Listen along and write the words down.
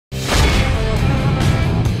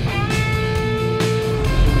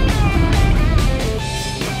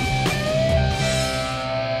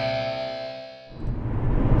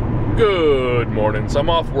Good morning. So I'm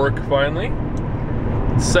off work finally.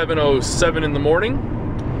 It's 7:07 in the morning,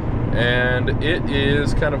 and it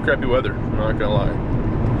is kind of crappy weather, I'm not gonna lie.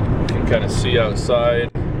 You can kind of see outside.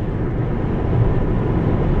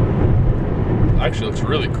 Actually looks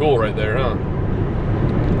really cool right there, huh?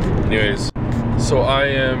 Anyways, so I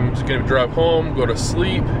am just gonna drive home, go to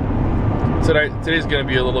sleep. Today's gonna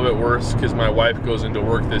be a little bit worse because my wife goes into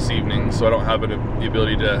work this evening, so I don't have the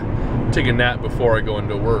ability to take a nap before I go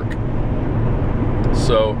into work.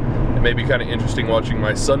 So it may be kind of interesting watching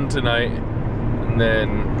my son tonight and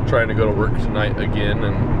then trying to go to work tonight again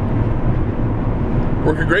and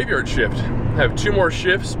work a graveyard shift. I have 2 more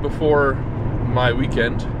shifts before my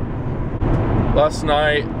weekend. Last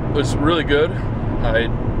night was really good. I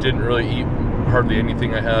didn't really eat hardly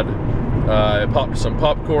anything. I popped some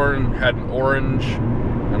popcorn, had an orange,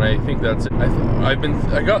 and I think that's it.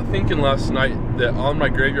 I got thinking last night that on my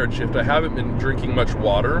graveyard shift I haven't been drinking much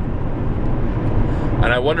water,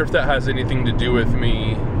 and I wonder if that has anything to do with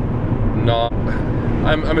me not.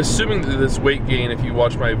 I'm assuming that this weight gain, if you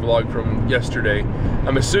watch my vlog from yesterday,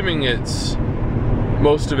 I'm assuming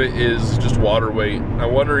most of it is just water weight.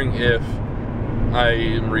 I'm wondering if I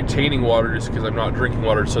am retaining water just because I'm not drinking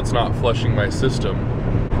water, so it's not flushing my system.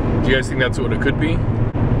 Do you guys think that's what it could be?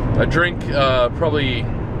 I drank probably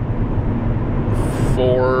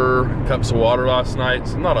 4 cups of water last night,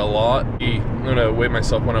 so not a lot. I'm gonna weigh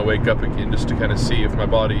myself when I wake up again just to kind of see if my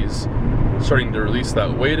body's starting to release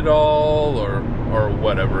that weight at all or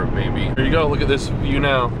whatever it may be. Here you go, look at this view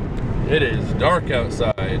now. It is dark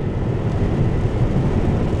outside.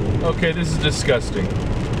 Okay, this is disgusting.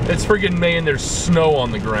 It's friggin' May and there's snow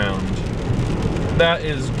on the ground. That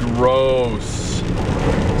is gross.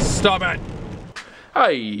 Stop it!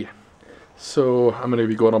 Hi! So I'm gonna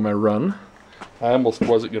be going on my run. I almost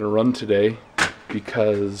wasn't gonna run today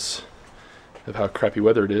because of how crappy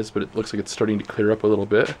weather it is, but it looks like it's starting to clear up a little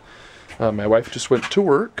bit. My wife just went to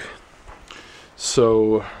work,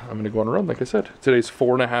 so I'm gonna go on a run, like I said. Today's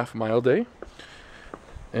 4.5 mile day,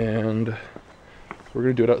 and we're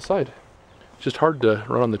gonna do it outside. It's just hard to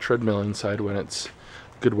run on the treadmill inside when it's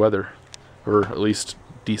good weather, or at least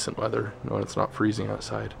decent weather, when it's not freezing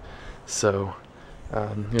outside. So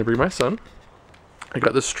I'm gonna bring my son. I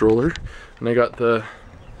got this stroller and I got the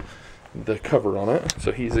cover on it,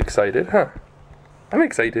 so he's excited, huh? I'm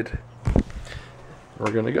excited.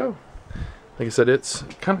 We're gonna go. Like I said, it's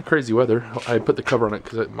kind of crazy weather. I put the cover on it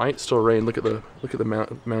because it might still rain. Look at the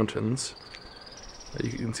mountains.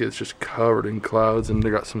 You can see it's just covered in clouds, and they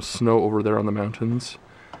got some snow over there on the mountains.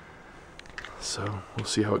 So we'll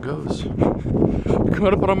see how it goes.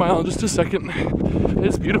 Coming up on a mile in just a second.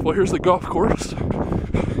 It's beautiful. Here's the golf course.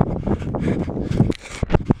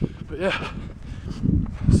 But yeah,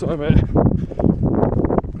 so I'm at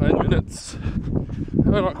 9 minutes.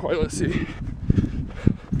 Oh, not quite. Let's see.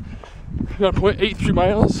 Got 0.83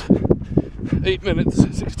 miles. 8 minutes,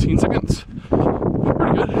 16 seconds.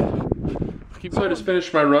 Pretty good. So I just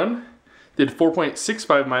finished my run. Did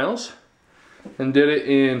 4.65 miles. And did it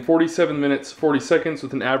in 47 minutes 40 seconds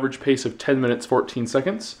with an average pace of 10 minutes 14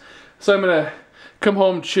 seconds. So I'm gonna come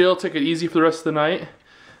home, chill, take it easy for the rest of the night.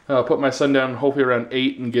 Put my son down hopefully around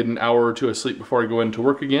 8 and get an hour or 2 of sleep before I go into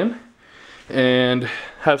work again. And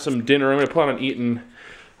have some dinner. I'm gonna plan on eating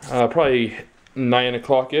probably 9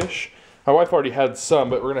 o'clock-ish. My wife already had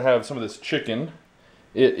some, but we're gonna have some of this chicken.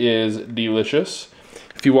 It is delicious.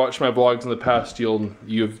 If you watch my vlogs in the past, you'll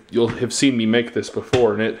have seen me make this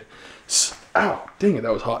before, and ow, dang it,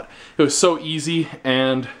 that was hot. It was so easy,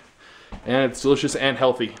 and it's delicious and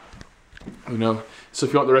healthy. You know, so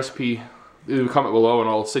if you want the recipe, leave a comment below and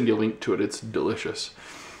I'll send you a link to it. It's delicious.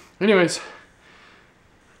 Anyways,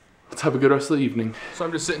 let's have a good rest of the evening. So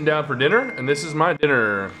I'm just sitting down for dinner, and this is my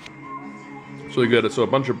dinner. It's really good. So a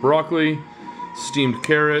bunch of broccoli, steamed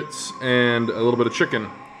carrots, and a little bit of chicken.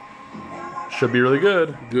 Should be really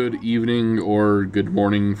good. Good evening or good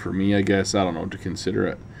morning for me, I guess. I don't know what to consider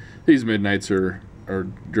it. These midnights are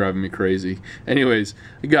driving me crazy. Anyways,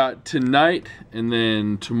 I got tonight and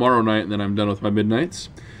then tomorrow night, and then I'm done with my midnights.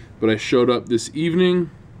 But I showed up this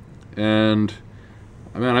evening, and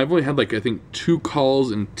man, I've only had like I think 2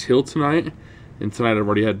 calls until tonight, and tonight I've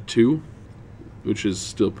already had 2, which is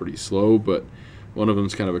still pretty slow, but one of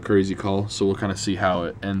them's kind of a crazy call, so we'll kind of see how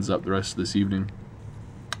it ends up the rest of this evening.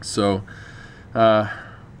 So I'll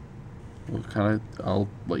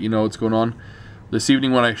let you know what's going on. This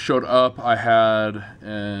evening when I showed up, I had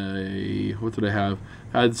what did I have?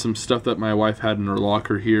 I had some stuff that my wife had in her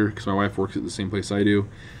locker here, because my wife works at the same place I do.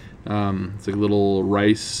 It's like little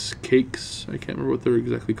rice cakes. I can't remember what they're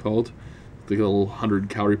exactly called. It's like a little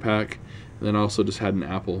 100-calorie pack. And then I also just had an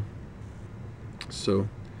apple. So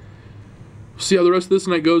see how the rest of this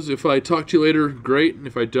night goes. If I talk to you later, great.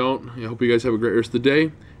 If I don't, I hope you guys have a great rest of the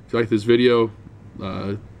day. If you like this video,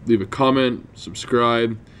 leave a comment,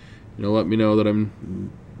 subscribe. You know, let me know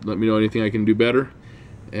anything I can do better.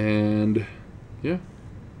 And yeah,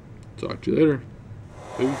 talk to you later.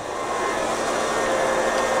 Peace.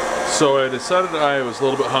 So I decided I was a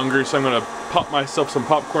little bit hungry, so I'm gonna pop myself some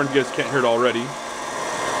popcorn. You guys can't hear it already.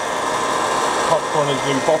 Popcorn is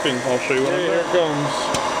new popping. I'll show you when here it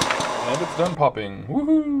comes. And it's done popping.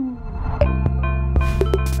 Woohoo!